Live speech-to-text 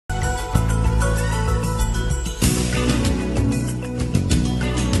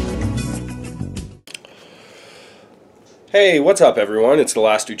Hey, what's up everyone? It's the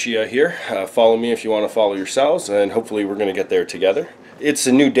Last Uchiha here. Follow me if you want to follow yourselves, and hopefully we're going to get there together. It's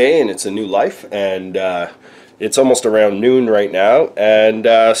a new day and it's a new life, and it's almost around noon right now, and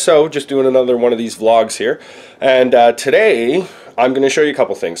so just doing another one of these vlogs here. And today I'm going to show you a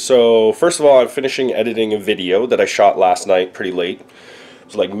couple things. So first of all, I'm finishing editing a video that I shot last night pretty late. It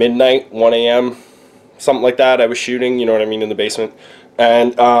was like midnight, 1 a.m., something like that. I was shooting, you know what I mean, in the basement.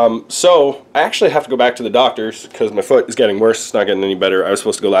 And so I actually have to go back to the doctor's because my foot is getting worse. It's not getting any better. I was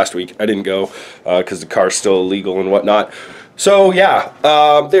supposed to go last week. I didn't go because the car's still illegal and whatnot. So yeah,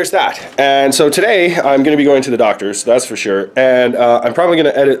 there's that. And so today I'm going to be going to the doctor's, that's for sure. And I'm probably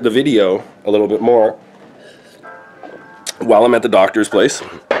going to edit the video a little bit more while I'm at the doctor's place.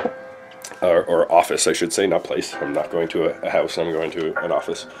 Or office, I should say, not place. I'm not going to a house. I'm going to an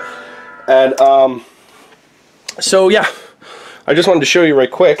office. And so yeah. I just wanted to show you right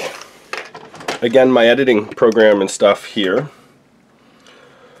quick, again, my editing program and stuff here.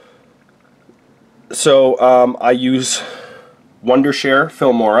 So I use Wondershare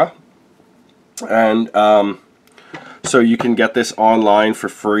Filmora, and so you can get this online for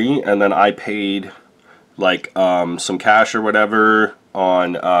free, and then I paid like some cash or whatever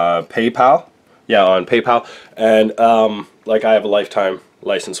on PayPal. Yeah, on PayPal, and like I have a lifetime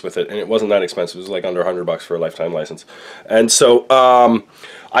license with it, and it wasn't that expensive. It was like under $100 for a lifetime license. And so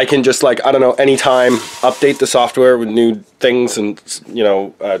I can just, like, I don't know, anytime update the software with new things and, you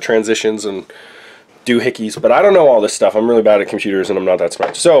know, transitions and do hickeys. But I don't know all this stuff. I'm really bad at computers and I'm not that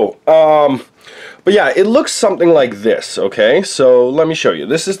smart. So but yeah, it looks something like this. Okay, so let me show you.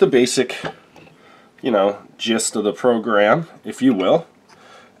 This is the basic, you know, gist of the program, if you will.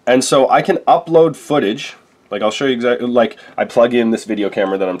 And so I can upload footage. Like, I'll show you exactly, like, I plug in this video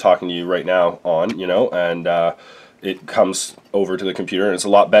camera that I'm talking to you right now on, you know, and it comes over to the computer, and it's a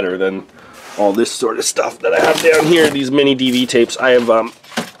lot better than all this sort of stuff that I have down here, these mini DV tapes. I have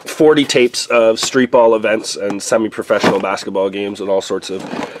 40 tapes of street ball events and semi-professional basketball games and all sorts of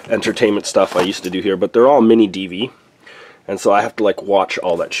entertainment stuff I used to do here, but they're all mini DV, and so I have to, like, watch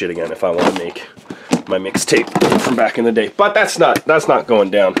all that shit again if I want to make my mixtape from back in the day. But that's not going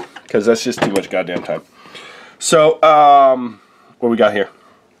down, because that's just too much goddamn time. So, what we got here?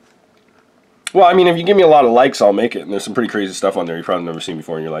 Well, I mean, if you give me a lot of likes, I'll make it. And there's some pretty crazy stuff on there you've probably never seen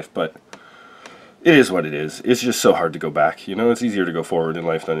before in your life. But it is what it is. It's just so hard to go back. You know, it's easier to go forward in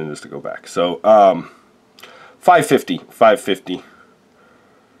life than it is to go back. So, 550.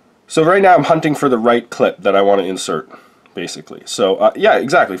 So right now I'm hunting for the right clip that I want to insert, basically. So, yeah,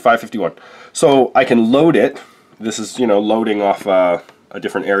 exactly, 551. So I can load it. This is, you know, loading off a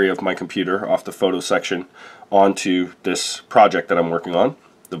different area of my computer, off the photo section, onto this project that I'm working on,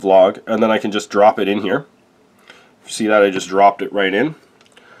 the vlog, and then I can just drop it in here. You see that? I just dropped it right in.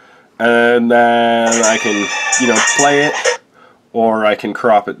 And then I can, you know, play it, or I can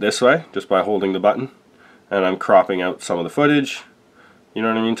crop it this way, just by holding the button. And I'm cropping out some of the footage, you know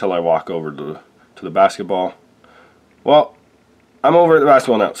what I mean, till I walk over to the basketball. Well, I'm over at the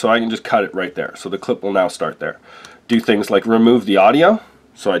basketball now, so I can just cut it right there. So the clip will now start there. Do things like remove the audio.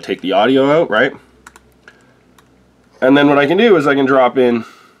 So I take the audio out, right? And then what I can do is I can drop in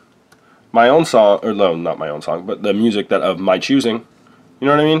my own song, or no, not my own song, but the music that of my choosing. You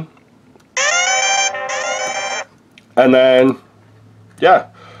know what I mean? And then, yeah.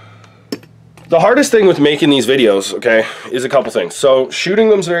 The hardest thing with making these videos, okay, is a couple things. So shooting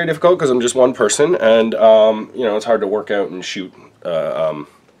them is very difficult because I'm just one person, and you know, it's hard to work out and shoot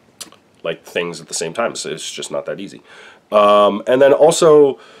like things at the same time. So it's just not that easy. And then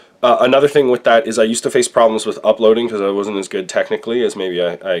also another thing with that is I used to face problems with uploading because I wasn't as good technically as maybe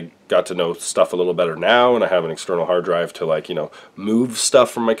I got to know stuff a little better now, and I have an external hard drive to, like, you know, move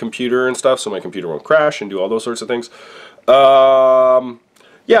stuff from my computer and stuff so my computer won't crash and do all those sorts of things.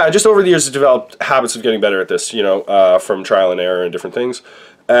 Yeah, just over the years I've developed habits of getting better at this, you know, from trial and error and different things.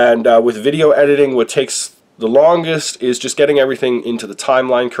 And with video editing, what takes the longest is just getting everything into the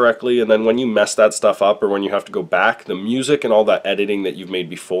timeline correctly, and then when you mess that stuff up or when you have to go back, the music and all that editing that you've made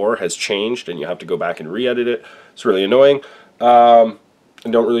before has changed and you have to go back and re-edit it. It's really annoying. I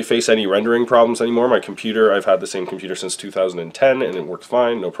don't really face any rendering problems anymore. My computer, I've had the same computer since 2010 and it works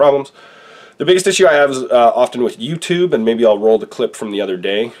fine, no problems. The biggest issue I have is often with YouTube, and maybe I'll roll the clip from the other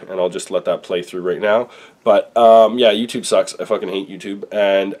day and I'll just let that play through right now. But yeah, YouTube sucks. I fucking hate YouTube,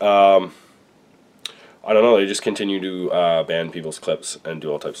 and I don't know, they just continue to ban people's clips and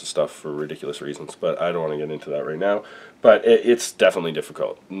do all types of stuff for ridiculous reasons, but I don't want to get into that right now. But it's definitely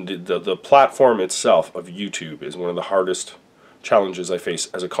difficult. The platform itself of YouTube is one of the hardest challenges I face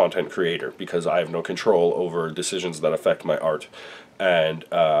as a content creator, because I have no control over decisions that affect my art and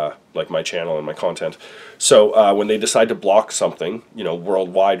like my channel and my content. So when they decide to block something, you know,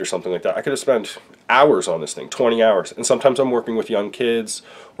 worldwide or something like that, I could have spent hours on this thing, 20 hours. And sometimes I'm working with young kids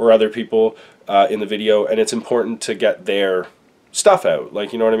or other people in the video, and it's important to get their stuff out,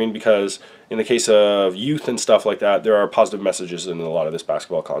 like, you know what I mean? Because in the case of youth and stuff like that, there are positive messages in a lot of this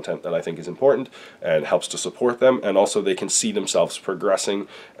basketball content that I think is important and helps to support them, and also they can see themselves progressing,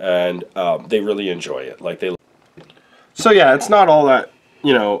 and they really enjoy it. Like, they. So yeah, it's not all that,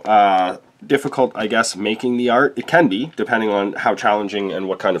 you know, difficult, I guess, making the art. It can be, depending on how challenging and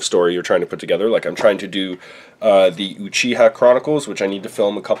what kind of story you're trying to put together. Like, I'm trying to do the Uchiha Chronicles, which I need to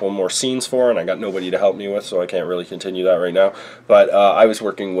film a couple more scenes for, and I got nobody to help me with, so I can't really continue that right now. But I was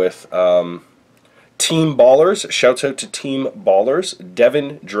working with Team Ballers. Shouts out to Team Ballers,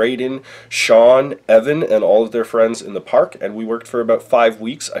 Devin, Drayden, Sean, Evan, and all of their friends in the park, and we worked for about 5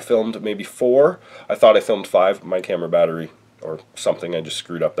 weeks. I filmed maybe 4. I thought I filmed 5. My camera battery or something, I just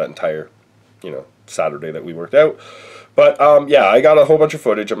screwed up that entire, you know, Saturday that we worked out. But yeah, I got a whole bunch of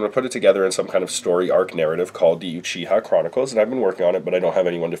footage. I'm going to put it together in some kind of story arc narrative called the Uchiha Chronicles, and I've been working on it, but I don't have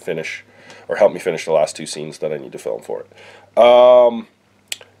anyone to finish or help me finish the last 2 scenes that I need to film for it.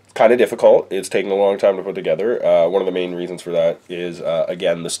 It's kind of difficult. It's taking a long time to put together. One of the main reasons for that is,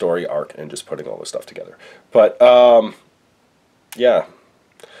 again, the story arc and just putting all this stuff together. But yeah.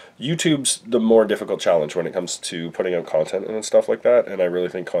 YouTube's the more difficult challenge when it comes to putting out content and stuff like that, and I really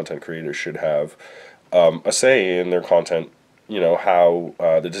think content creators should have a say in their content. You know, how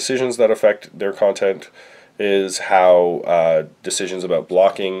the decisions that affect their content is how decisions about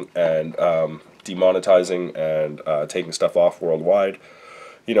blocking and demonetizing and taking stuff off worldwide,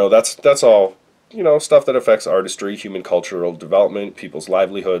 you know, that's all, you know, stuff that affects artistry, human cultural development, people's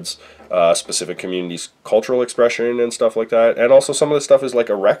livelihoods, specific communities' cultural expression and stuff like that. And also some of the stuff is like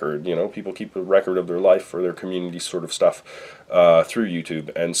a record, you know, people keep a record of their life or their community sort of stuff through YouTube.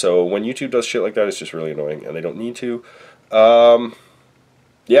 And so when YouTube does shit like that, it's just really annoying, and they don't need to.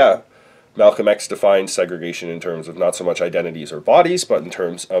 Yeah, Malcolm X defined segregation in terms of not so much identities or bodies, but in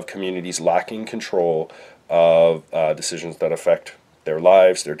terms of communities lacking control of decisions that affect their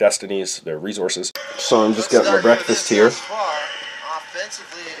lives, their destinies, their resources. So I'm just getting my breakfast here,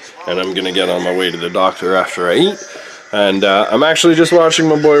 and I'm gonna get on my way to the doctor after I eat. And I'm actually just watching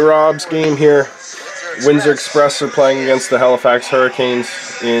my boy Rob's game here. Windsor Express are playing against the Halifax Hurricanes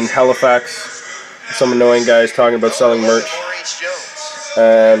in Halifax. Some annoying guys talking about selling merch.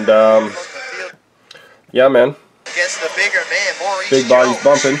 And yeah, man, big bodies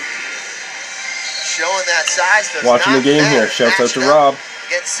bumping. Showing that size does watching the game here. Shouts out to Rob.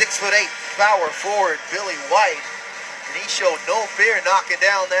 Against 6'8" power forward Billy White, and he showed no fear knocking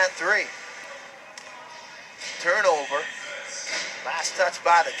down that 3. Turnover. Last touch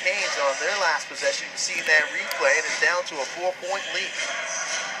by the Canes on their last possession. You see that replay, and it's down to a 4-point lead.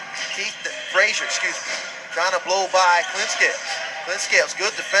 Frazier, trying to blow by Clinscale. Clinscale's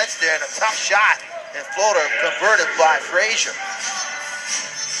good defense there, and a tough shot and floater converted by Frazier.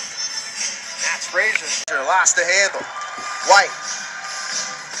 That's Frazier. Lost the handle. White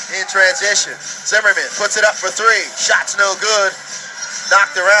in transition. Zimmerman puts it up for 3. Shot's no good.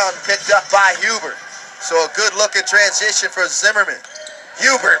 Knocked around and picked up by Hubert. So a good looking transition for Zimmerman.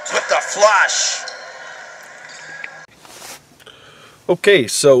 Hubert with the flush. Okay,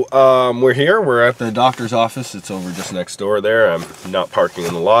 so we're here. We're at the doctor's office. It's over just next door there. I'm not parking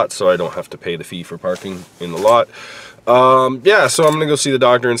in the lot, so I don't have to pay the fee for parking in the lot. Yeah, so I'm gonna go see the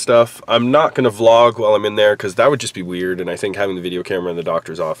doctor and stuff. I'm not gonna vlog while I'm in there because that would just be weird, and I think having the video camera in the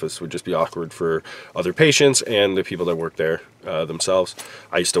doctor's office would just be awkward for other patients and the people that work there themselves.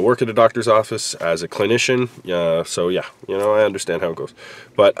 I used to work at a doctor's office as a clinician, so yeah, you know, I understand how it goes.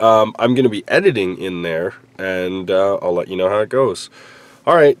 But I'm gonna be editing in there, and I'll let you know how it goes.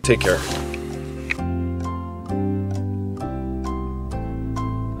 All right, take care.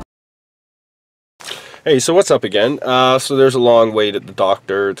 Hey, so what's up again? So there's a long wait at the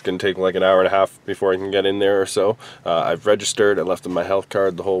doctor. It's going to take like an hour and a half before I can get in there or so. I've registered, I left them my health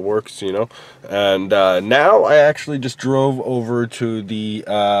card, the whole works, you know. And now I actually just drove over to the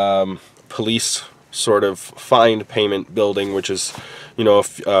police sort of fine payment building, which is, you know,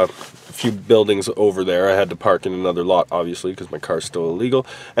 few buildings over there. I had to park in another lot, obviously, because my car's still illegal.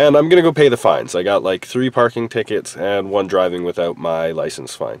 And I'm gonna go pay the fines. I got like 3 parking tickets and 1 driving without my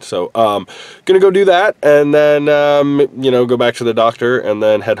license fine. So gonna go do that, and then you know, go back to the doctor, and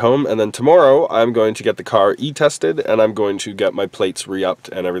then head home. And then tomorrow I'm going to get the car e-tested, and I'm going to get my plates re-upped,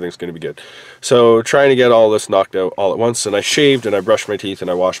 and everything's gonna be good. So trying to get all this knocked out all at once. And I shaved, and I brushed my teeth,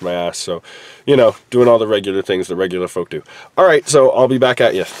 and I washed my ass. So, you know, doing all the regular things that regular folk do. All right, so I'll be back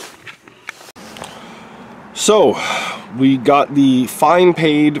at you. So we got the fine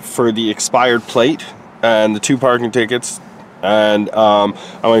paid for the expired plate and the 2 parking tickets, and I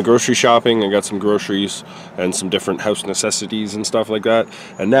went grocery shopping. I got some groceries and some different house necessities and stuff like that,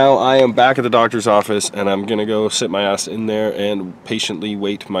 and now I am back at the doctor's office, and I'm gonna go sit my ass in there and patiently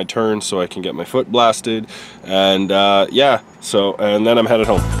wait my turn so I can get my foot blasted, and yeah, so, and then I'm headed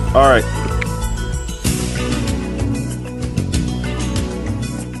home. All right.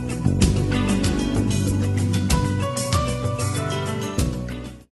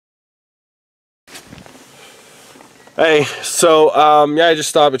 Hey, so yeah, I just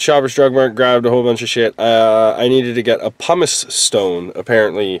stopped at Shoppers Drug Mart, grabbed a whole bunch of shit. I needed to get a pumice stone,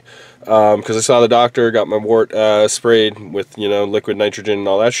 apparently, because I saw the doctor, got my wart sprayed with, you know, liquid nitrogen and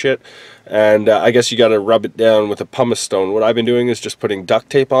all that shit, and I guess you gotta rub it down with a pumice stone. What I've been doing is just putting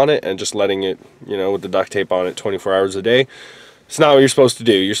duct tape on it and just letting it, you know, with the duct tape on it 24 hours a day. It's not what you're supposed to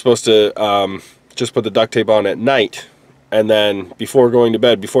do. You're supposed to just put the duct tape on at night, and then before going to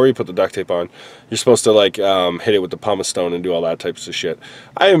bed, before you put the duct tape on, you're supposed to like hit it with the pumice stone and do all that types of shit.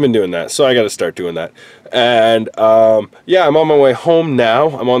 I haven't been doing that, so I got to start doing that. And yeah, I'm on my way home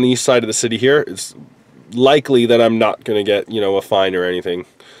now. I'm on the east side of the city here. It's likely that I'm not going to get, you know, a fine or anything,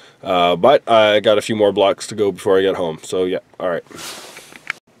 but I got a few more blocks to go before I get home. So yeah, all right.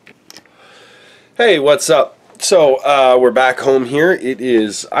 Hey, what's up? So we're back home here. It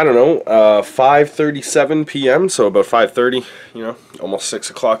is, I don't know, 5:37 p.m. So about 5:30, you know, almost 6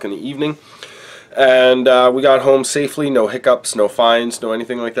 o'clock in the evening. And we got home safely, no hiccups, no fines, no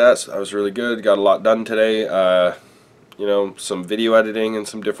anything like that. So that was really good. Got a lot done today. You know, some video editing and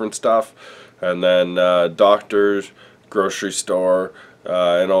some different stuff. And then doctors, grocery store,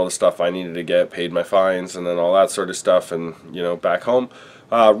 and all the stuff I needed to get, paid my fines, and then all that sort of stuff, and, you know, back home.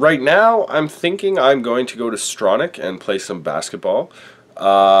 Right now, I'm thinking I'm going to go to Stronach and play some basketball.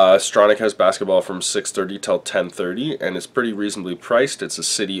 Stronach has basketball from 6:30 till 10:30, and it's pretty reasonably priced. It's a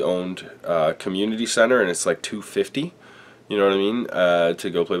city-owned community center, and it's like $250. You know what I mean? To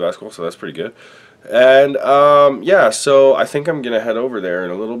go play basketball, so that's pretty good. And yeah, so I think I'm gonna head over there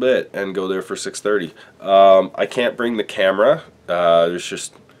in a little bit and go there for 6:30. I can't bring the camera. There's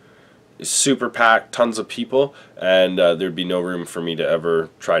just, it's super packed, tons of people, and there'd be no room for me to ever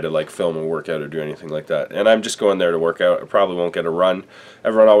try to like film a workout or do anything like that. And I'm just going there to work out. I probably won't get a run.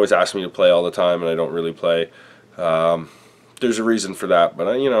 Everyone always asks me to play all the time, and I don't really play. There's a reason for that,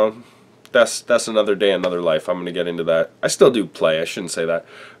 but you know, that's another day, another life. I'm gonna get into that. I still do play. I shouldn't say that,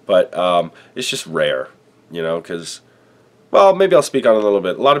 but it's just rare, you know, because, well, maybe I'll speak on it a little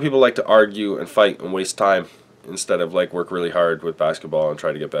bit. A lot of people like to argue and fight and waste time, instead of like work really hard with basketball and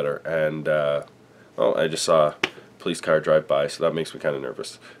try to get better. And well, I just saw a police car drive by, so that makes me kind of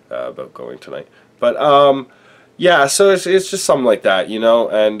nervous about going tonight. But yeah, so it's just something like that, you know,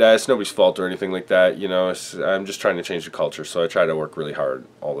 and it's nobody's fault or anything like that, you know. I'm just trying to change the culture, so I try to work really hard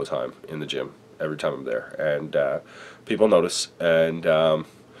all the time in the gym, every time I'm there, and people notice, and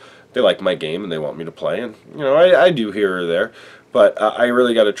they like my game and they want me to play, and you know, I do here or there. But I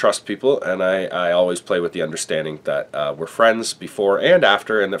really got to trust people, and I always play with the understanding that we're friends before and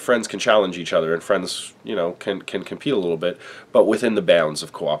after, and that friends can challenge each other, and friends, you know, can compete a little bit, but within the bounds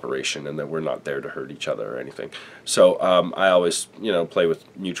of cooperation, and that we're not there to hurt each other or anything. So I always, you know, play with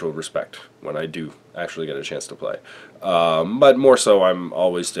mutual respect when I do actually get a chance to play. But more so, I'm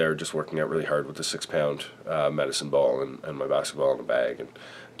always there just working out really hard with the 6-pound medicine ball and my basketball in the bag, and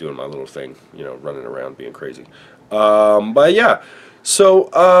doing my little thing, you know, running around being crazy. But yeah, so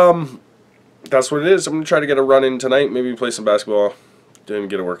that's what it is. I'm gonna try to get a run in tonight, maybe play some basketball, then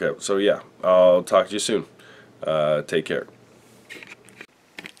get a workout. So yeah, I'll talk to you soon. Take care.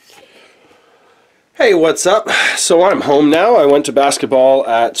 Hey, what's up? So I'm home now. I went to basketball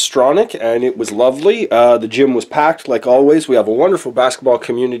at Stronach, and it was lovely. The gym was packed like always. We have a wonderful basketball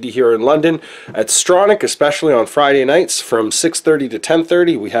community here in London. At Stronach, especially on Friday nights from 6:30 to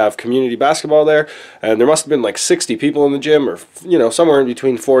 10:30, we have community basketball there, and there must have been like 60 people in the gym, or you know, somewhere in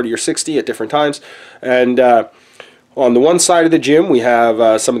between 40 or 60 at different times. And on the one side of the gym, we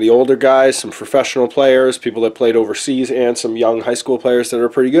have some of the older guys, some professional players, people that played overseas, and some young high school players that are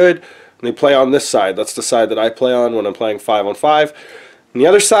pretty good. And they play on this side. That's the side that I play on when I'm playing 5-on-5. On the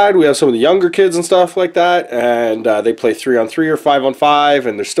other side, we have some of the younger kids and stuff like that, and they play 3-on-3 or 5-on-5,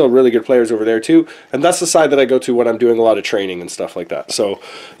 and there's still really good players over there too. And that's the side that I go to when I'm doing a lot of training and stuff like that. So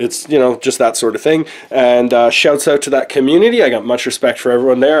it's, you know, just that sort of thing. And shouts out to that community. I got much respect for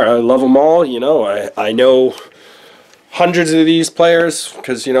everyone there. I love them all. You know, I know hundreds of these players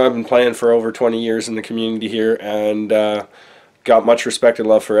because, you know, I've been playing for over 20 years in the community here, and got much respect and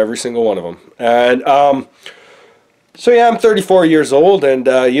love for every single one of them. And so yeah, I'm 34 years old, and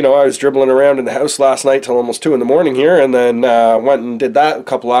you know, I was dribbling around in the house last night till almost 2 in the morning here, and then went and did that a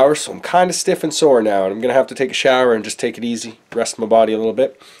couple hours, so I'm kind of stiff and sore now, and I'm going to have to take a shower and just take it easy, rest my body a little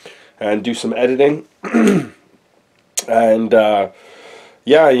bit, and do some editing. And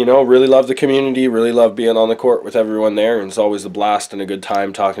yeah, you know, really love the community, really love being on the court with everyone there, and it's always a blast and a good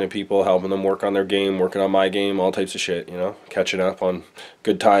time talking to people, helping them work on their game, working on my game, all types of shit, you know, catching up on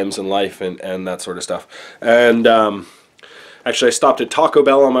good times in life and that sort of stuff. And actually, I stopped at Taco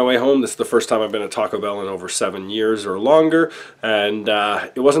Bell on my way home. This is the first time I've been at Taco Bell in over 7 years or longer, and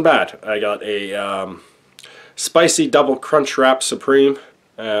it wasn't bad. I got a spicy double crunch wrap supreme,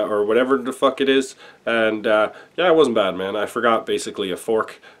 or whatever the fuck it is, and yeah, it wasn't bad, man. I forgot basically a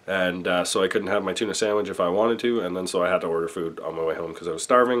fork, and so I couldn't have my tuna sandwich if I wanted to, and then so I had to order food on my way home because I was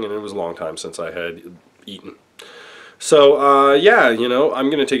starving, and it was a long time since I had eaten. So yeah, you know, I'm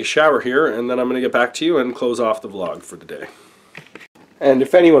gonna take a shower here, and then I'm gonna get back to you and close off the vlog for the day. And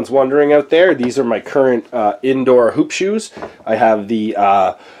if anyone's wondering out there, these are my current indoor hoop shoes. I have the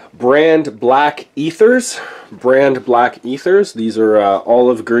brand Black Ethers. These are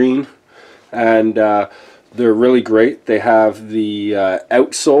olive green, and they're really great. They have the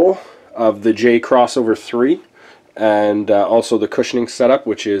outsole of the J Crossover 3, and also the cushioning setup,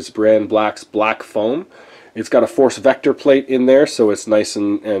 which is brand Black's Black Foam. It's got a force vector plate in there, so it's nice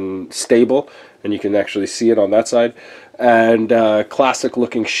and stable, and you can actually see it on that side. And classic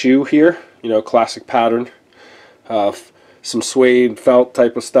looking shoe here, you know, classic pattern. Some suede felt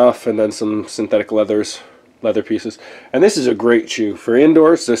type of stuff, and then some synthetic leather pieces. And this is a great shoe for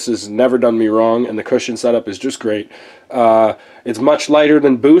indoors. This has never done me wrong, and the cushion setup is just great. It's much lighter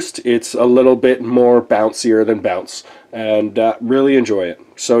than Boost. It's a little bit more bouncier than Bounce, and really enjoy it.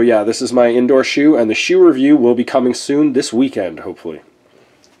 So yeah, this is my indoor shoe, and the shoe review will be coming soon this weekend, hopefully.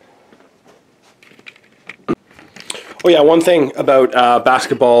 Oh yeah, one thing about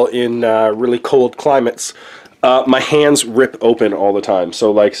basketball in really cold climates, my hands rip open all the time.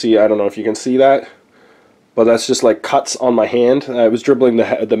 So like, see, I don't know if you can see that, but that's just like cuts on my hand. I was dribbling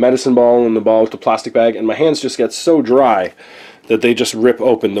the medicine ball and the ball with the plastic bag, and my hands just get so dry that they just rip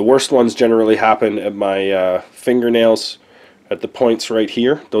open. The worst ones generally happen at my fingernails, at the points right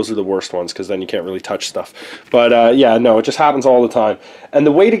here. Those are the worst ones because then you can't really touch stuff. But yeah, no, it just happens all the time. And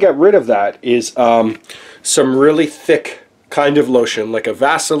the way to get rid of that is some really thick kind of lotion, like a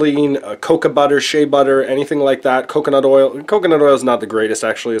Vaseline, a cocoa butter, shea butter, anything like that. Coconut oil. Coconut oil is not the greatest,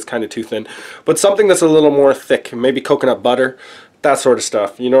 actually. It's kind of too thin. But something that's a little more thick, maybe coconut butter, that sort of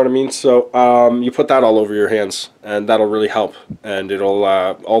stuff. You know what I mean? So you put that all over your hands, and that'll really help. And it'll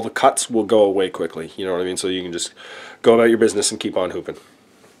all the cuts will go away quickly. You know what I mean? So you can just go about your business and keep on hooping.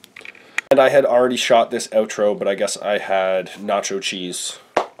 And I had already shot this outro, but I guess I had nacho cheese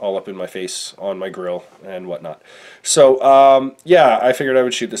all up in my face on my grill and whatnot. So yeah, I figured I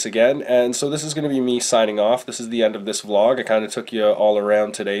would shoot this again, and so this is going to be me signing off. This is the end of this vlog. I kind of took you all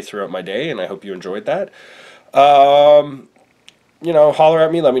around today throughout my day, and I hope you enjoyed that. You know, holler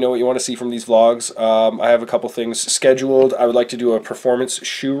at me, let me know what you want to see from these vlogs. I have a couple things scheduled. I would like to do a performance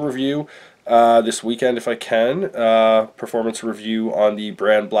shoe review this weekend if I can. Performance review on the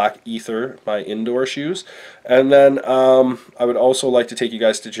brand Black Ether, my indoor shoes. And then I would also like to take you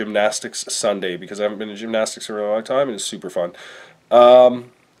guys to gymnastics Sunday, because I haven't been to gymnastics for a long time and it's super fun.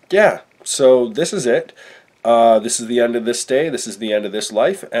 Yeah, so this is it. This is the end of this day. This is the end of this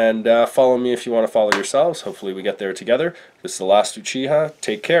life. And follow me if you want to follow yourselves. Hopefully we get there together. This is the last Uchiha.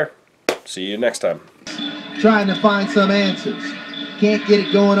 Take care. See you next time. Trying to find some answers. Can't get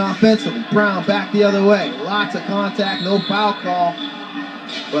it going offensively. Brown back the other way. Lots of contact, no foul call,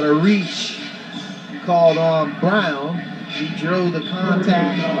 but a reach called on Brown. He drove the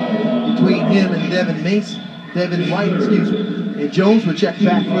contact between him and Devin White, excuse me. And Jones would check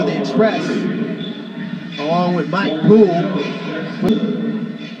back for the Express, along with Mike Poole.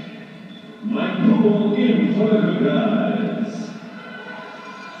 Mike Poole in for the guys.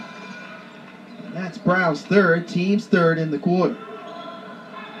 That's Brown's third, team's third in the quarter.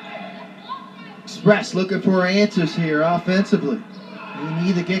 Express looking for answers here offensively. They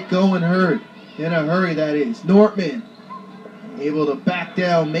need to get going in a hurry, that is. Nortman able to back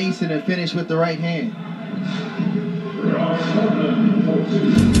down Mason and finish with the right hand.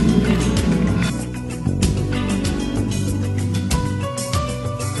 Pein.